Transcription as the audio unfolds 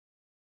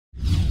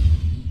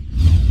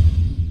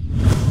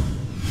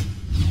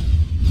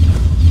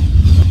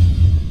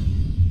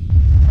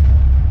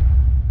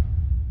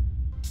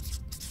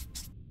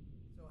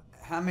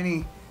How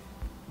many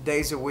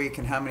days a week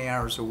and how many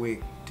hours a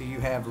week do you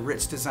have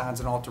Rich Designs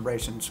and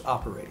Alterations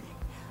operating?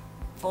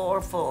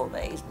 4 full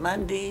days,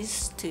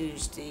 Mondays,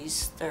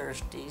 Tuesdays,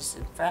 Thursdays,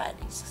 and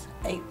Fridays,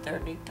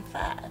 8:30 to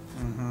 5.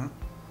 Mm-hmm.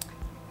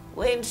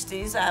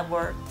 Wednesdays I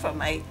work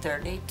from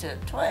 8:30 to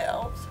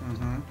 12.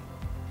 Mm-hmm.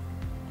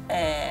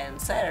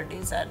 And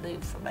Saturdays I do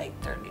from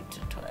 8:30 to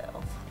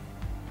 12.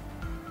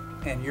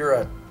 And you're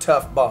a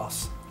tough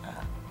boss.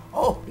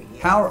 Oh,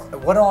 yeah.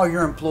 What do all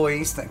your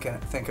employees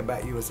think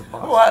about you as a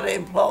boss? What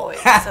employees?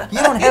 You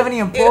don't have any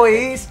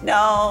employees?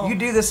 No. You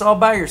do this all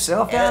by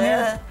yourself down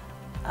here?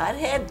 I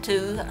had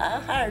to. I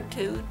hired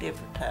 2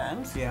 different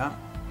times. Yeah.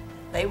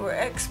 They were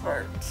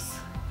experts,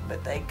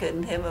 but they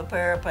couldn't hem a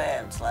pair of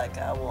pants like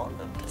I wanted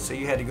them to. So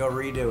you had to go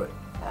redo it.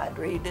 I'd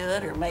redo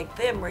it or make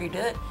them redo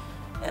it,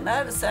 and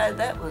I decided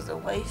that was a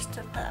waste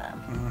of time.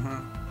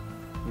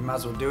 Mm-hmm. You might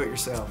as well do it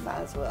yourself.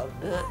 Might as well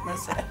do it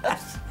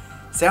myself.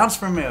 Sounds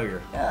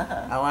familiar.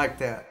 Uh-huh. I like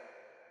that.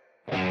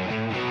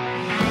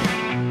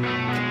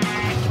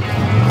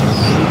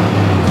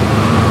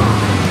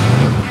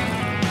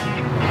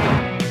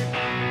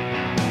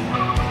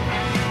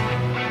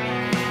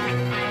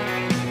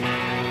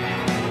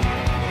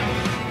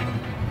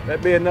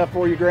 That be enough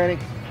for you, Granny?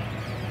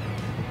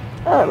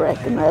 I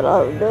reckon that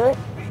ought to do it.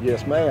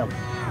 Yes, ma'am.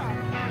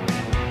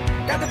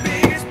 Got the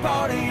biggest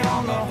party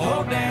on the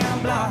whole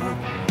damn block.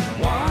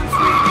 Once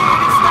we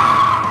get it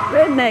started,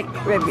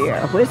 Redneck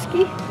Riviera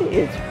whiskey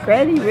is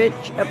Granny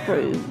Rich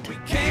approved.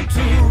 came to